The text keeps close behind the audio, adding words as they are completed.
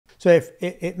So if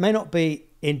it may not be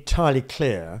entirely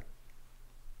clear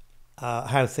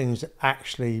how things are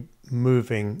actually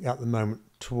moving at the moment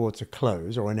towards a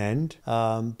close or an end,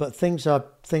 but things are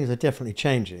definitely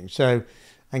changing. So,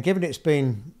 and given it's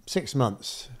been 6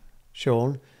 months,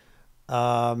 Sean,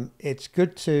 it's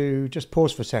good to just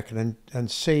pause for a second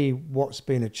and see what's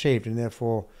been achieved, and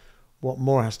therefore what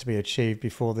more has to be achieved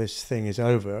before this thing is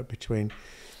over between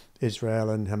Israel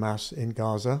and Hamas in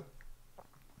Gaza.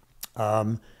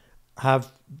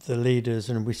 Have the leaders,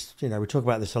 and we talk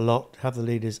about this a lot, have the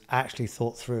leaders actually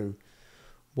thought through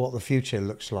what the future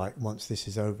looks like once this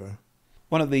is over?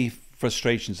 One of the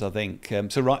frustrations, I think,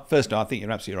 first, I think you're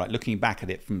absolutely right. Looking back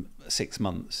at it from 6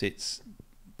 months, it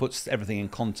puts everything in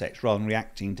context rather than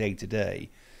reacting day to day.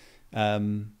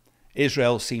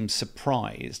 Israel seems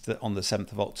surprised that on the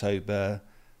 7th of October,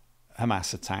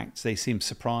 Hamas attacked. They seemed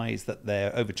surprised that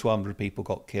over 1,200 people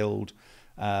got killed.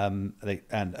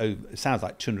 It sounds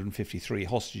like 253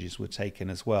 hostages were taken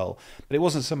as well. But it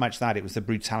wasn't so much that, it was the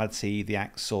brutality, the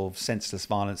acts of senseless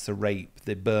violence, the rape,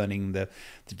 the burning, the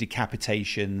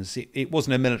decapitations. It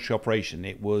wasn't a military operation.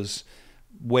 It was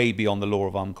way beyond the law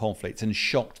of armed conflict and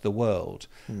shocked the world.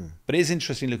 But it is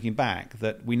interesting looking back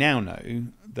that we now know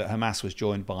that Hamas was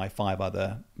joined by 5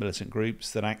 other militant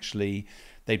groups that actually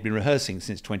they'd been rehearsing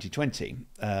since 2020.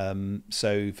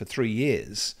 So for 3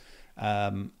 years.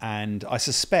 And I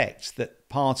suspect that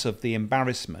part of the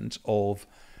embarrassment of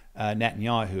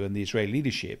Netanyahu and the Israeli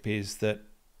leadership is that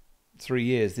 3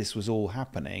 years this was all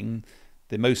happening.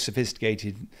 The most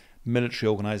sophisticated military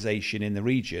organization in the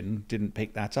region didn't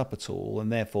pick that up at all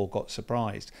and therefore got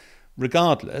surprised.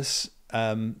 Regardless,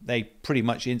 they pretty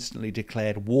much instantly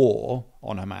declared war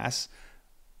on Hamas.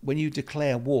 When you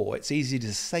declare war, it's easy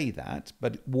to say that,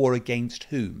 but war against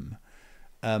whom?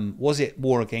 Was it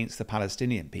war against the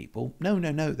Palestinian people? No,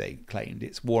 they claimed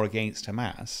it's war against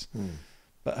Hamas.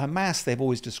 But Hamas, they've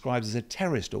always described as a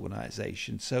terrorist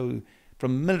organization. So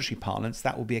from military parlance,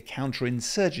 that will be a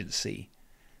counterinsurgency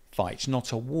fight,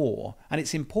 not a war. And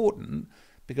it's important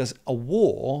because a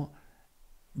war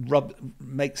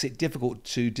makes it difficult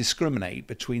to discriminate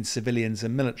between civilians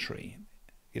and military.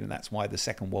 That's why the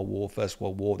Second World War, First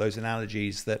World War, those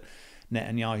analogies that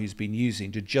Netanyahu's been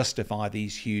using to justify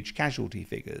these huge casualty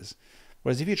figures.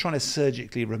 Whereas if you're trying to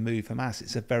surgically remove Hamas,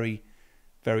 it's a very,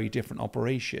 very different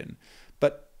operation.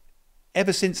 But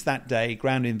ever since that day,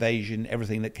 ground invasion,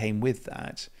 everything that came with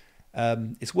that,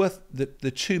 it's worth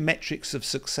the 2 metrics of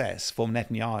success for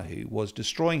Netanyahu was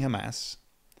destroying Hamas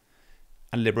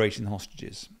and liberating the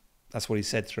hostages. That's what he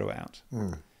said throughout.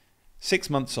 6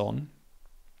 months on,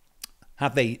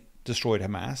 have they destroyed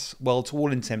Hamas? Well, to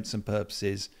all intents and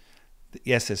purposes,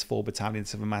 yes, there's 4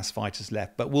 battalions of Hamas fighters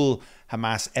left, but will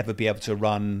Hamas ever be able to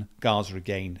run Gaza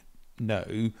again?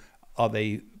 No.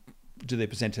 Do they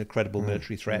present a credible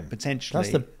military threat?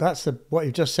 Potentially. That's what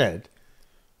you just said.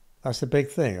 That's the big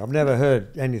thing. I've never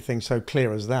heard anything so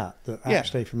clear as that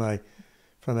actually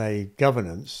from a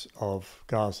governance of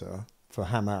Gaza for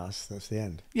Hamas, that's the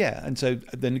end. Yeah, and so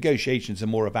the negotiations are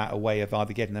more about a way of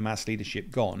either getting the Hamas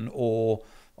leadership gone or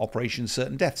Operation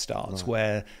Certain Death starts,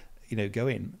 where go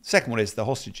in. Second one is the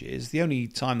hostages. The only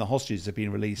time the hostages have been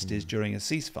released is during a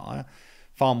ceasefire.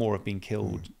 Far more have been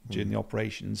killed during the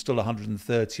operation. Still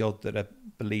 130 odd that are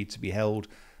believed to be held.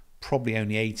 Probably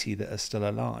only 80 that are still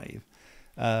alive.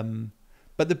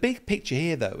 But the big picture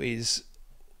here, though, is,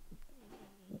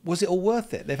 was it all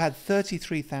worth it? They've had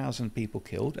 33,000 people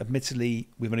killed. Admittedly,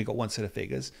 we've only got one set of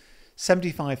figures.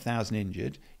 75,000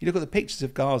 injured. You look at the pictures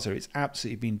of Gaza, it's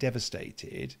absolutely been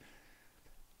devastated.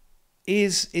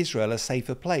 Is Israel a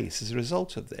safer place as a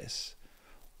result of this?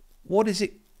 What is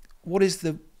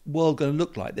the world going to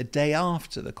look like the day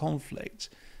after the conflict?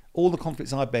 All the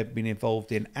conflicts I've been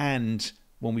involved in, and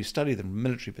when we study them from a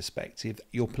military perspective,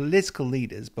 your political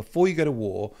leaders, before you go to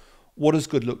war, what does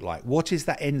good look like? What is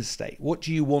that end state? What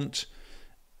do you want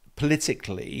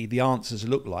politically the answers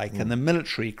look like? And the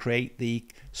military create the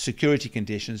security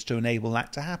conditions to enable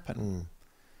that to happen.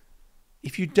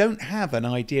 If you don't have an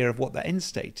idea of what that end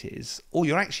state is, all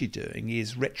you're actually doing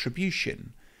is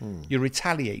retribution. You're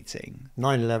retaliating.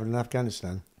 9/11 in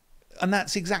Afghanistan. And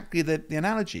that's exactly the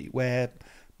analogy, where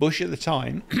Bush at the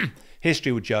time,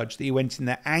 history would judge that he went in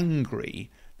there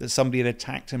angry that somebody had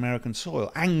attacked American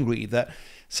soil, angry that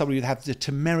somebody would have the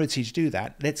temerity to do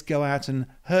that. Let's go out and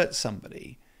hurt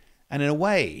somebody. And in a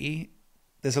way,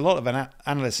 there's a lot of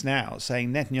analysts now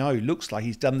saying Netanyahu looks like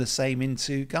he's done the same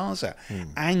into Gaza.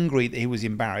 Angry that he was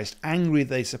embarrassed, angry that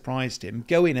they surprised him,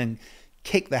 go in and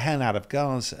kick the hell out of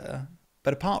Gaza.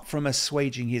 But apart from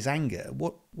assuaging his anger,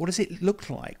 what does it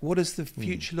look like? What does the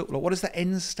future look like? What does the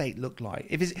end state look like?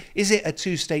 Is it a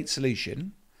 2-state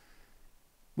solution?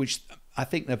 which I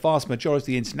think the vast majority of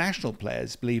the international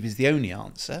players believe is the only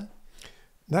answer.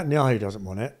 Netanyahu doesn't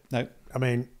want it. No. I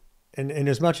mean, in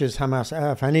as much as Hamas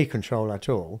have any control at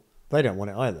all, they don't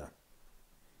want it either.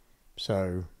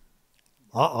 So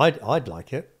I'd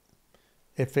like it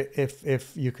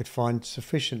if you could find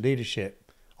sufficient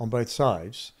leadership on both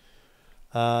sides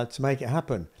to make it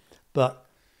happen. But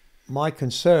my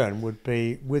concern would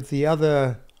be with the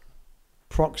other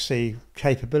proxy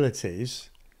capabilities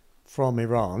from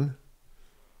Iran,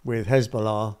 with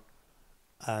Hezbollah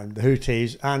and the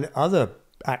Houthis and other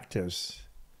actors,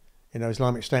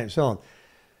 Islamic State and so on.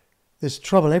 There's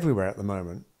trouble everywhere at the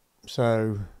moment.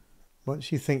 So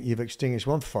once you think you've extinguished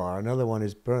one fire, another one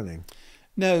is burning.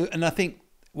 No, and I think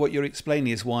what you're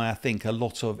explaining is why I think a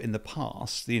lot of, in the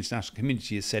past, the international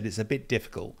community has said it's a bit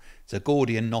difficult. It's a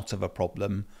Gordian knot of a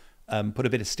problem. Put a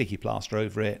bit of sticky plaster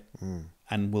over it,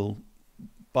 and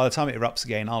by the time it erupts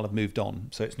again, I'll have moved on.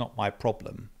 So it's not my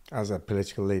problem. As a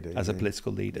political leader. As a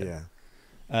political leader.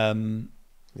 Yeah.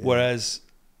 Whereas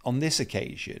on this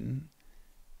occasion,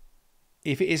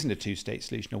 if it isn't a two-state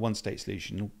solution, a one-state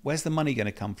solution, where's the money going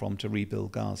to come from to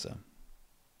rebuild Gaza?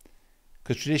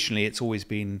 Because traditionally it's always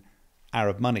been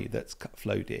Arab money that's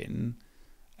flowed in.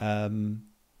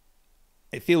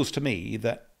 It feels to me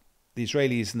that the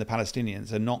Israelis and the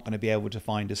Palestinians are not going to be able to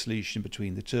find a solution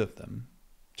between the two of them.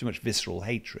 Too much visceral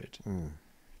hatred.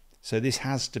 So this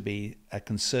has to be a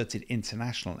concerted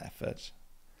international effort.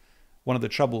 One of the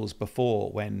troubles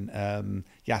before, when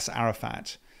Yasser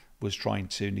Arafat was trying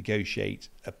to negotiate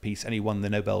a peace, and he won the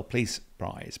Nobel Peace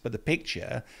Prize, but the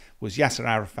picture was Yasser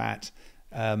Arafat,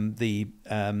 the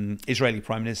Israeli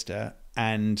Prime Minister,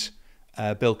 and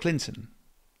Bill Clinton.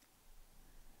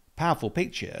 Powerful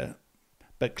picture,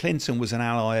 but Clinton was an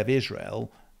ally of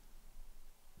Israel.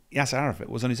 Yasser Arafat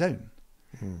was on his own.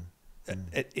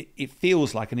 It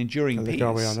feels like an enduring peace.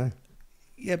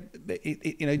 Yeah,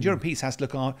 enduring peace has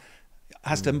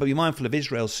to be mindful of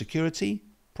Israel's security,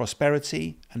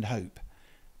 prosperity, and hope.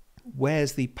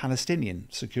 Where's the Palestinian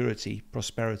security,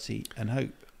 prosperity, and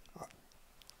hope?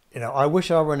 I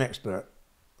wish I were an expert,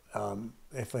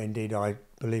 if indeed I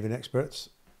believe in experts.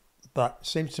 But it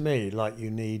seems to me like you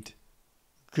need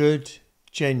good,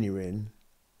 genuine,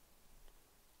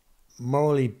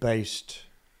 morally based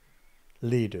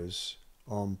leaders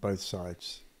on both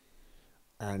sides.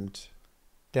 And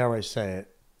dare I say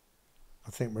it, I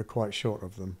think we're quite short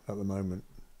of them at the moment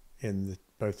in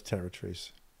both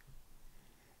territories.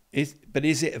 But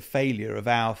is it a failure of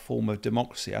our form of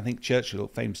democracy? I think Churchill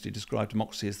famously described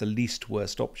democracy as the least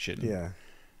worst option. Yeah.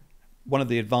 One of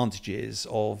the advantages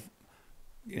of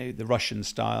the Russian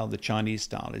style, the Chinese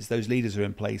style, is those leaders are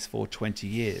in place for 20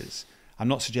 years. I'm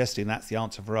not suggesting that's the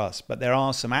answer for us, but there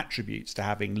are some attributes to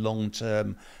having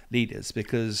long-term leaders,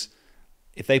 because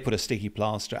if they put a sticky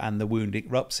plaster and the wound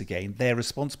erupts again, they're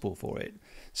responsible for it.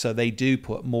 So they do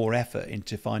put more effort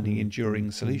into finding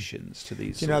enduring solutions to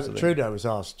these. That Trudeau was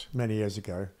asked many years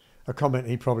ago, a comment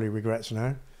he probably regrets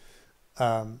now,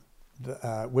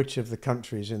 which of the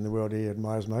countries in the world he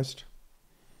admires most?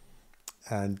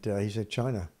 And he said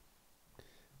China.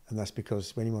 And that's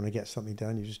because when you want to get something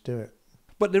done, you just do it.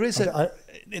 But there is an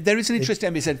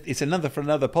interesting. It's another for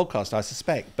another podcast, I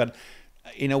suspect. But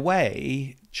in a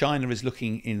way, China is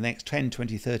looking in the next 10,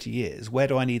 20, 30 years. Where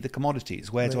do I need the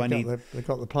commodities? Where do I need? They've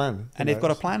got the plan, and they've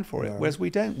got a plan for it. Whereas we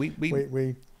don't.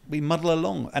 We muddle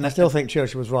along. And I still think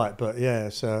Churchill was right, but yeah,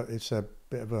 it's a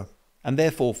bit of a. And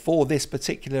therefore, for this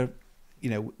particular,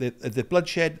 the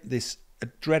bloodshed, this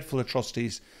dreadful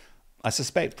atrocities, I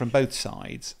suspect from both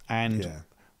sides, and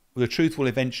the truth will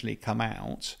eventually come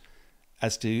out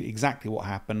as to exactly what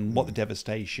happened, what the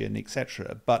devastation,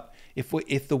 etc. But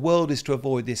if the world is to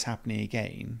avoid this happening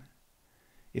again,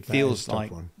 it feels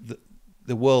like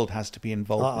the world has to be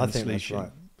involved in the solution.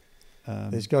 That's right.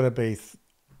 There's got to be,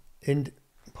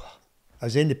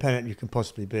 as independent you can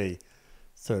possibly be,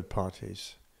 third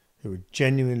parties who are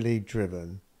genuinely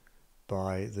driven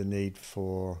by the need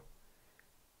for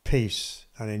peace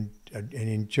and an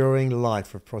enduring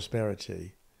life of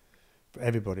prosperity for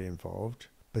everybody involved,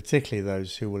 particularly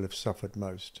those who will have suffered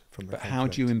most from the conflict. How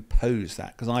do you impose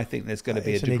that? Because I think there's going to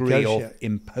be a degree of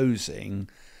imposing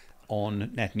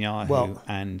on Netanyahu.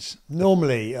 And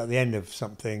normally at the end of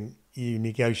something, you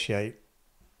negotiate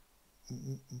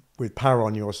with power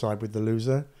on your side with the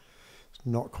loser. It's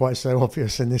not quite so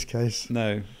obvious in this case.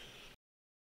 No.